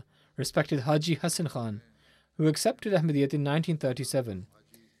grandfather, respected Haji Hassan Khan, who accepted Ahmadiyyat in 1937,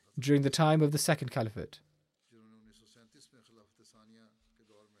 during the time of the Second Caliphate.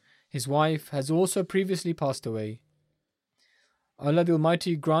 His wife has also previously passed away. Allah the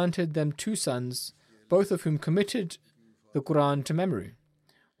Almighty granted them 2 sons, both of whom committed the Quran to memory.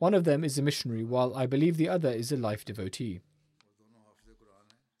 One of them is a missionary, while I believe the other is a life devotee.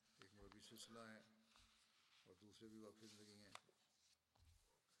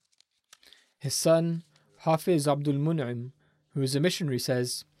 His son, Hafiz Abdul Mun'im, who is a missionary,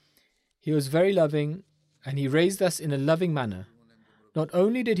 says, "He was very loving and he raised us in a loving manner. Not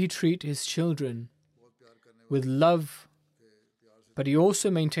only did he treat his children with love, but he also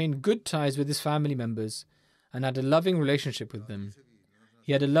maintained good ties with his family members and had a loving relationship with them.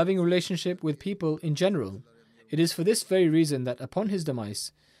 He had a loving relationship with people in general. It is for this very reason that upon his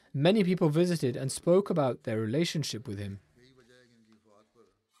demise, many people visited and spoke about their relationship with him."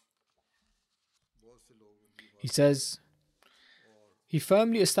 He says, "He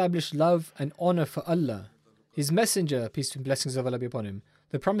firmly established love and honor for Allah, His Messenger, peace and blessings of Allah be upon him,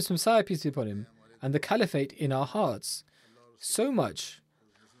 the promised Messiah, peace be upon him, and the Caliphate in our hearts, so much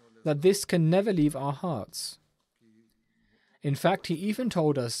that this can never leave our hearts. In fact, he even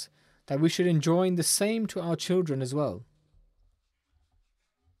told us that we should enjoin the same to our children as well."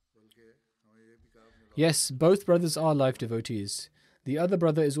 Yes, both brothers are life devotees. The other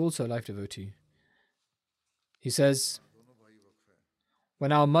brother is also a life devotee. He says,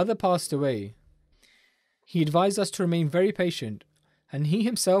 "When our mother passed away, he advised us to remain very patient, and he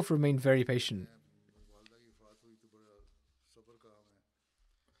himself remained very patient.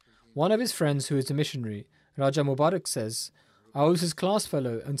 One of his friends, who is a missionary, Raja Mubarak, says, I was his class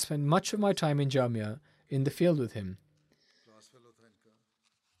fellow and spent much of my time in Jamia in the field with him.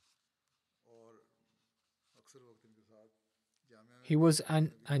 He was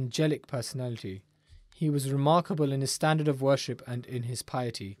an angelic personality. He was remarkable in his standard of worship and in his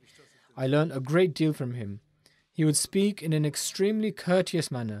piety. I learned a great deal from him. He would speak in an extremely courteous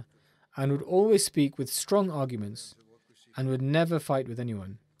manner and would always speak with strong arguments and would never fight with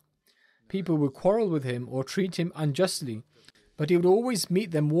anyone. People would quarrel with him or treat him unjustly, but he would always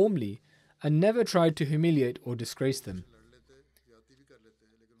meet them warmly and never tried to humiliate or disgrace them.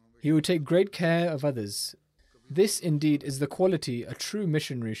 He would take great care of others. This indeed is the quality a true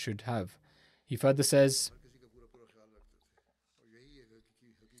missionary should have." He further says,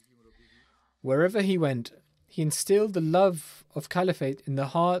 "Wherever he went, he instilled the love of caliphate in the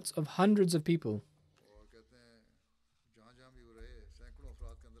hearts of hundreds of people.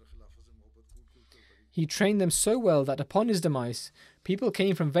 He trained them so well that upon his demise, people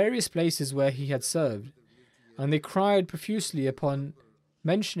came from various places where he had served, and they cried profusely upon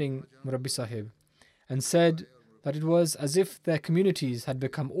mentioning Murabbi Sahib, and said that it was as if their communities had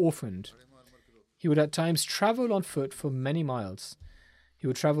become orphaned. He would at times travel on foot for many miles. He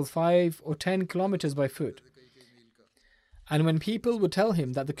would travel 5 or 10 kilometers by foot. And when people would tell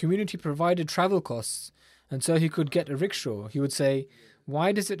him that the community provided travel costs, and so he could get a rickshaw, he would say,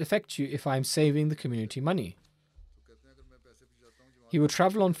 'Why does it affect you if I am saving the community money?' He would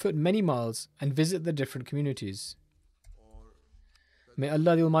travel on foot many miles and visit the different communities. May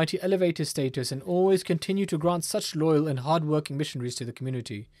Allah the Almighty elevate his status and always continue to grant such loyal and hard-working missionaries to the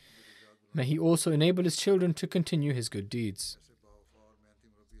community. May he also enable his children to continue his good deeds."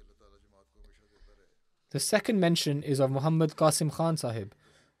 The second mention is of Muhammad Qasim Khan Sahib,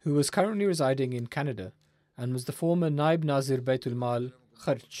 who was currently residing in Canada and was the former Naib Nazir Baitul Mal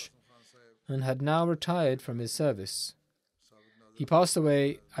Kharch and had now retired from his service. He passed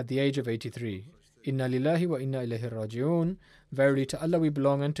away at the age of 83. Inna lillahi wa inna ilayhi raji'un. Verily to Allah we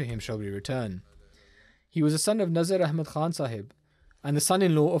belong and to him shall we return. He was the son of Nazir Ahmad Khan Sahib and the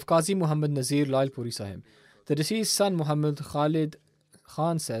son-in-law of Qazi Muhammad Nazir Lalpuri Sahib. The deceased son Muhammad Khalid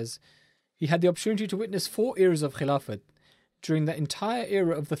Khan says, he had the opportunity to witness 4 eras of Khilafat. During the entire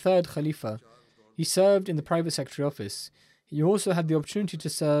era of the third Khalifa, he served in the private secretary office. He also had the opportunity to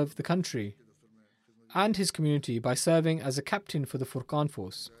serve the country and his community by serving as a captain for the Furqan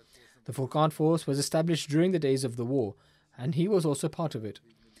force. The Furqan force was established during the days of the war, and he was also part of it.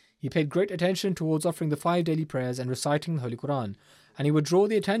 He paid great attention towards offering the 5 daily prayers and reciting the Holy Quran, and he would draw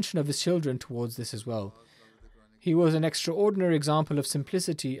the attention of his children towards this as well. He was an extraordinary example of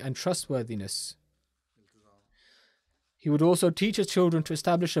simplicity and trustworthiness. He would also teach his children to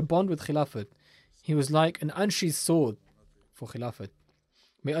establish a bond with Khilafat. He was like an unsheathed sword for Khilafat.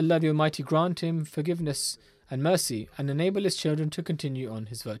 May Allah the Almighty grant him forgiveness and mercy and enable his children to continue on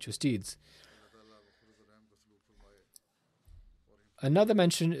his virtuous deeds. Another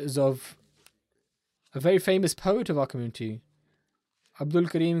mention is of a very famous poet of our community, Abdul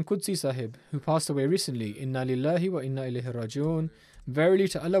Karim Qudsi Sahib, who passed away recently. Inna lillahi wa inna ilayhi raji'un. Verily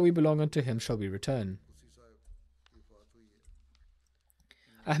to Allah we belong and to him shall we return.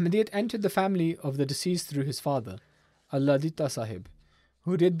 Ahmadiyyat entered the family of the deceased through his father, Allah Ditta Sahib,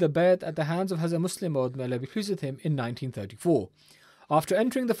 who did the bayat at the hands of Hazrat Muslim Maud, may Allah be pleased with him, in 1934. After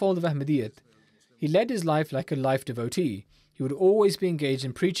entering the fold of Ahmadiyyat, he led his life like a life devotee. He would always be engaged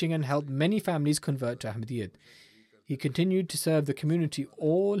in preaching and helped many families convert to Ahmadiyyat. He continued to serve the community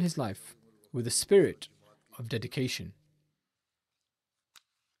all his life. with a spirit of dedication.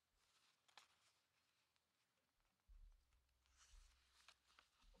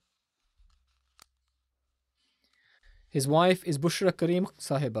 His wife is Bushra Karim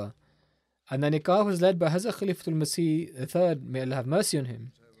Sahiba, and the nikah was led by Hazrat Khalifa-tul-Masih III, may Allah have mercy on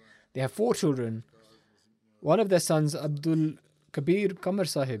him. They have 4 children. One of their sons, Abdul Kabir Kamar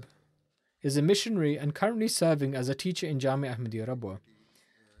Sahib, is a missionary and currently serving as a teacher in Jamia Ahmadiyya Rabwa.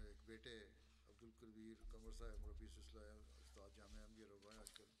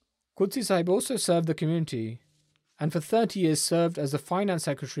 Qudsi Sahib also served the community and for 30 years served as the finance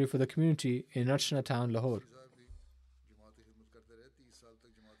secretary for the community in Rachna town, Lahore.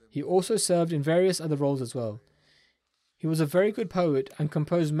 He also served in various other roles as well. He was a very good poet and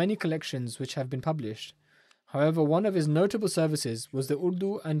composed many collections which have been published. However, one of his notable services was the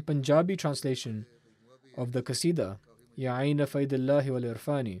Urdu and Punjabi translation of the Qasida, Ya Aina Faidillahi wal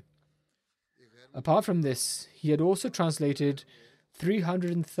Irfani. Apart from this, he had also translated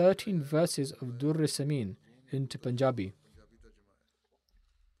 313 verses of Durr Samin into Punjabi.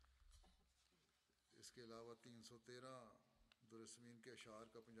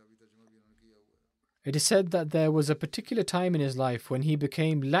 It is said that there was a particular time in his life when he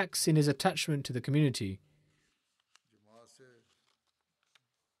became lax in his attachment to the community.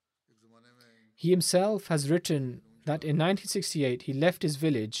 He himself has written that in 1968 he left his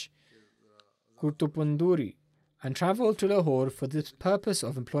village, Kurtupanduri, and travelled to Lahore for the purpose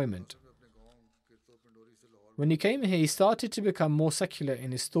of employment. When he came here, he started to become more secular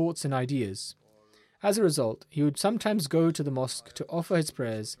in his thoughts and ideas. As a result, he would sometimes go to the mosque to offer his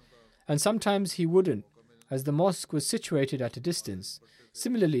prayers, and sometimes he wouldn't, as the mosque was situated at a distance.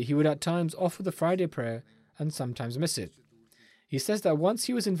 Similarly, he would at times offer the Friday prayer and sometimes miss it. He says that once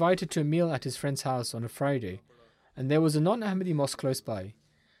he was invited to a meal at his friend's house on a Friday, and there was a non-Ahmadi mosque close by,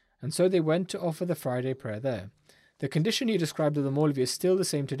 and so they went to offer the Friday prayer there. The condition he described of the Maulvi is still the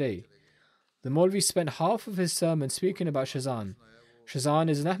same today. The Maulvi spent half of his sermon speaking about Shazan. Shazan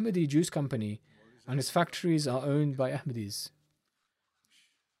is an Ahmadi juice company, and his factories are owned by Ahmadis.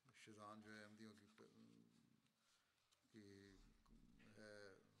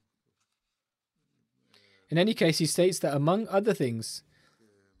 In any case, he states that among other things,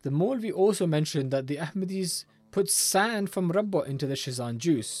 the Maulvi also mentioned that the Ahmadis put sand from Rabba into the Shazan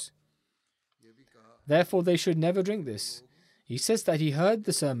juice. Therefore, they should never drink this. He says that he heard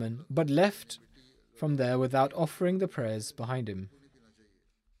the sermon but left from there without offering the prayers behind him.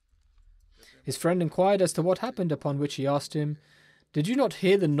 His friend inquired as to what happened, upon which he asked him, "Did you not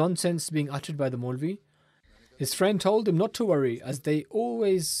hear the nonsense being uttered by the Maulvi?" His friend told him not to worry, as they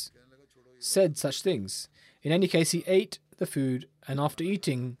always said such things. In any case, he ate the food, and after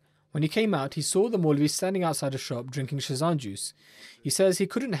eating, when he came out, he saw the Maulvi standing outside a shop drinking Shazan juice. He says he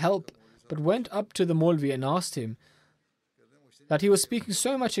couldn't help but went up to the Maulvi and asked him that he was speaking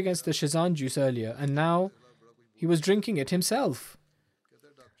so much against the Shazan juice earlier, and now he was drinking it himself.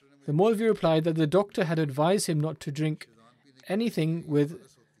 The Maulvi replied that the doctor had advised him not to drink anything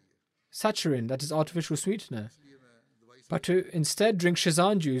with saccharin, that is artificial sweetener, but to instead drink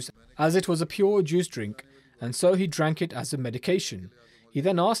Shazan juice, as it was a pure juice drink, and so he drank it as a medication. He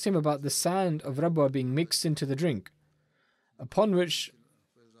then asked him about the sand of Rabba being mixed into the drink, upon which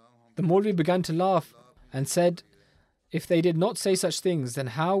the Maulvi began to laugh and said, if they did not say such things, then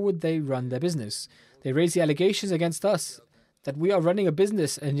how would they run their business? They raise the allegations against us that we are running a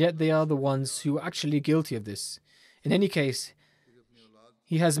business, and yet they are the ones who are actually guilty of this. In any case,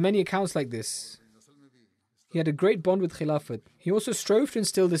 he has many accounts like this. He had a great bond with Khilafat. He also strove to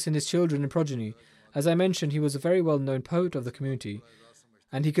instill this in his children and progeny. As I mentioned, he was a very well-known poet of the community,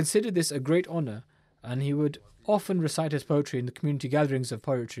 and he considered this a great honor, and he would often recite his poetry in the community gatherings of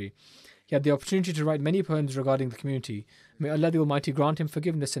poetry. He had the opportunity to write many poems regarding the community. May Allah the Almighty grant him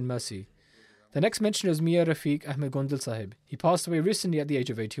forgiveness and mercy. The next mentioned is Miya Rafiq Ahmed Gondal Sahib. He passed away recently at the age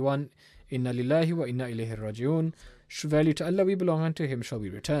of 81. Inna lillahi wa inna ilayhi raji'un. Value to Allah we belong, and to Him shall we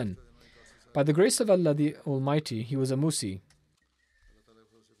return. By the grace of Allah the Almighty, he was a Musi.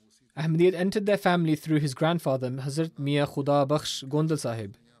 Ahmadiyyat entered their family through his grandfather, Hazrat Miya Khuda Bakhsh Gondal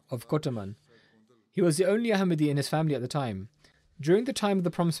Sahib of Kotaman. He was the only Ahmadi in his family at the time. During the time of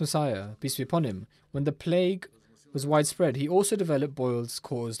the promised Messiah, peace be upon him, when the plague was widespread, he also developed boils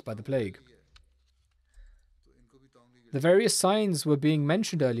caused by the plague. The various signs were being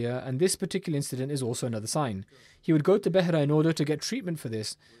mentioned earlier, and this particular incident is also another sign. He would go to Behra in order to get treatment for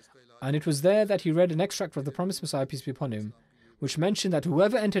this, and it was there that he read an extract of the promised Messiah, peace be upon him, which mentioned that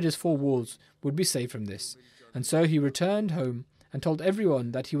whoever entered his 4 walls would be saved from this. And so he returned home and told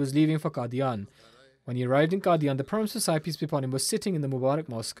everyone that he was leaving for Qadian. When he arrived in Qadian, the promised Messiah, peace be upon him, was sitting in the Mubarak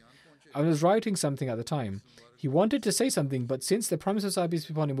Mosque, I was writing something at the time. He wanted to say something, but since the Prophet Messiah, peace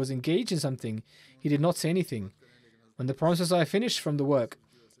be upon him, was engaged in something, he did not say anything. When the Prophet Messiah finished from the work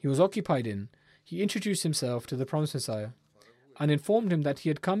he was occupied in, he introduced himself to the Prophet Messiah and informed him that he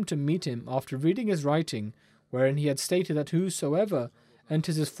had come to meet him after reading his writing, wherein he had stated that whosoever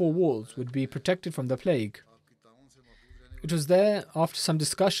enters his four walls would be protected from the plague. It was there, after some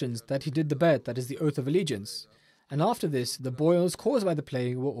discussions, that he did the bet, that is the oath of allegiance. And after this, the boils caused by the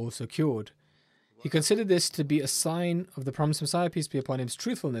plague were also cured. He considered this to be a sign of the promised Messiah, peace be upon him's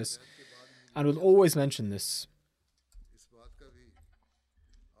truthfulness, and would always mention this.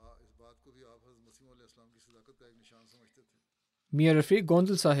 Mir Rafiq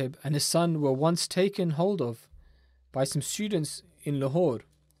Gondal Sahib and his son were once taken hold of by some students in Lahore,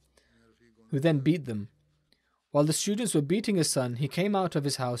 who then beat them. While the students were beating his son, he came out of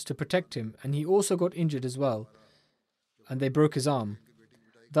his house to protect him, and he also got injured as well, and they broke his arm.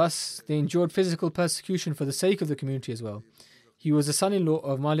 Thus, they endured physical persecution for the sake of the community as well. He was the son-in-law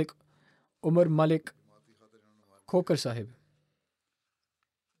of Malik Umar Malik Khokar Sahib.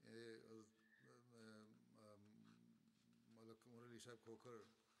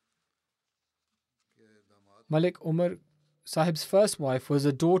 Malik Umar Sahib's first wife was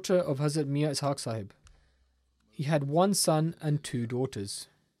a daughter of Hazrat Mian Ishaq Sahib. He had one son and two daughters.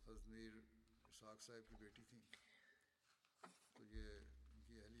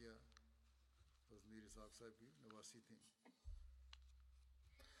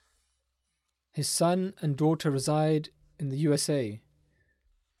 His son and daughter reside in the USA,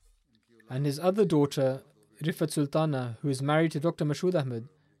 and his other daughter, Rifat Sultana, who is married to Dr. Mashood Ahmed,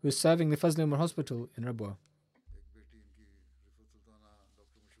 who is serving the Fazl Umar Hospital in Rabwa.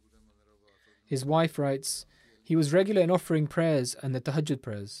 His wife writes, he was regular in offering prayers and the tahajjud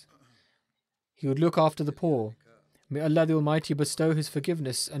prayers. He would look after the poor. May Allah the Almighty bestow His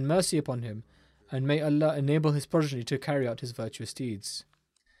forgiveness and mercy upon him, and may Allah enable his progeny to carry out his virtuous deeds.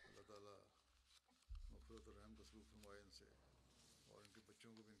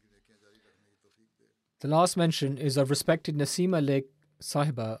 The last mention is of respected Nasima Lake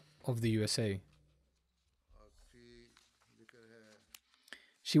Sahiba of the USA.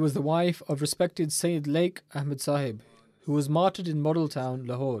 She was the wife of respected Sayyid Lake Ahmed Sahib, who was martyred in Model Town,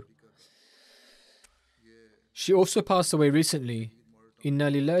 Lahore. She also passed away recently.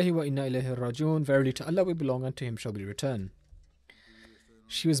 Inna lillahi wa inna ilayhi rajoon. Verily to Allah we belong, and to Him shall we return.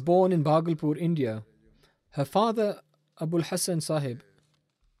 She was born in Bhagalpur, India. Her father, Abul Hassan Sahib,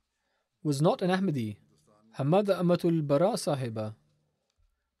 was not an Ahmadi. Her mother, Amatul Bara Sahiba,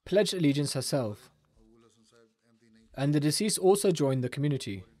 pledged allegiance herself, and the deceased also joined the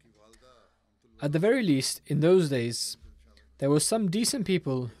community. At the very least, in those days, there were some decent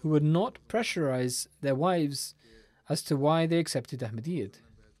people who would not pressurize their wives as to why they accepted Ahmadiyyat.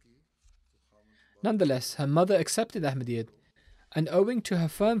 Nonetheless, her mother accepted Ahmadiyyat, and owing to her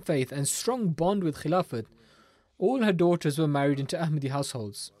firm faith and strong bond with Khilafat, all her daughters were married into Ahmadi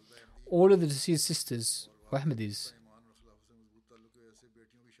households. All of the deceased sisters were Ahmadis.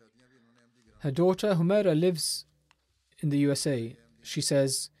 Her daughter Humaira lives in the USA. She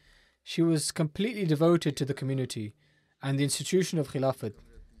says she was completely devoted to the community and the institution of Khilafat.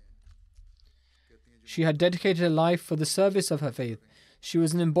 She had dedicated her life for the service of her faith. She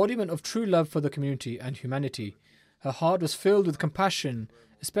was an embodiment of true love for the community and humanity. Her heart was filled with compassion,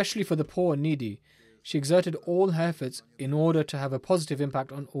 especially for the poor and needy. She exerted all her efforts in order to have a positive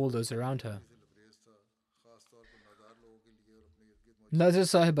impact on all those around her. Nazir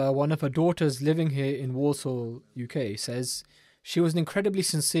Sahiba, one of her daughters living here in Walsall, UK, says she was an incredibly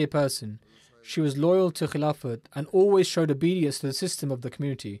sincere person. She was loyal to Khilafat and always showed obedience to the system of the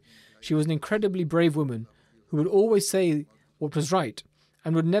community. She was an incredibly brave woman who would always say what was right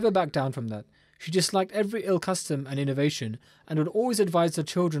and would never back down from that. She disliked every ill custom and innovation and would always advise her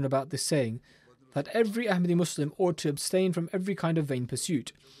children about this, saying that every Ahmadi Muslim ought to abstain from every kind of vain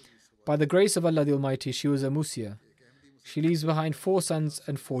pursuit. By the grace of Allah the Almighty, she was a Musia. She leaves behind 4 sons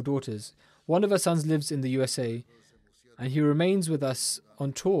and 4 daughters. One of her sons lives in the USA, and he remains with us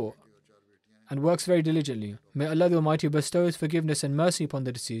on tour and works very diligently. May Allah the Almighty bestow His forgiveness and mercy upon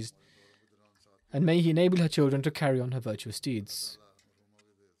the deceased, and may He enable her children to carry on her virtuous deeds.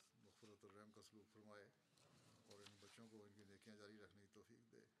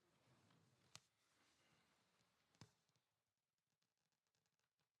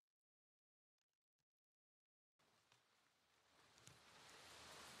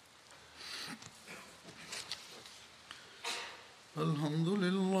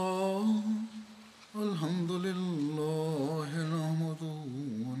 Alhamdulillah, alhamdulillah,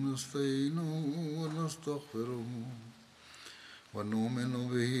 nahmaduhu wa nasta'inuhu wa nastaghfiruh ونؤمن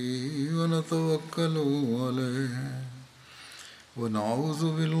به ونتوكل عليه ونعوذ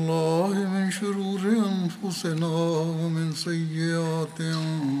بالله من شرور أنفسنا ومن سيئات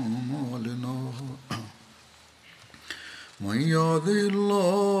أعمالنا من يهده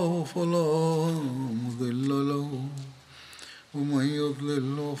الله فلا مضل له ومن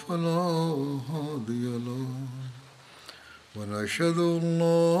يضلل فلا هادي له ونشهد أن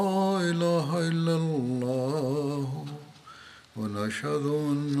لا إله إلا الله ونشهد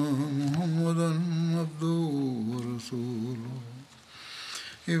أن محمدا عبده ورسوله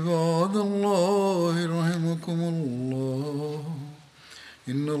عباد الله رحمكم الله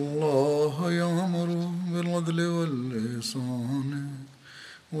إن الله يأمر بالعدل والإحسان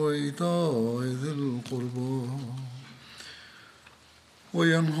وإيتاء ذي القربى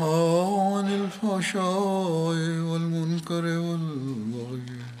وينهى عن الفحشاء والمنكر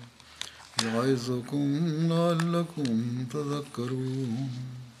والبغي يعظكم لعلكم تذكرون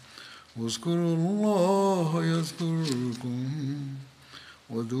واذكروا الله يذكركم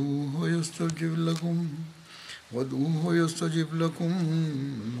وادعوه يستجب لكم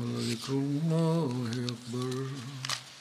ولذكر الله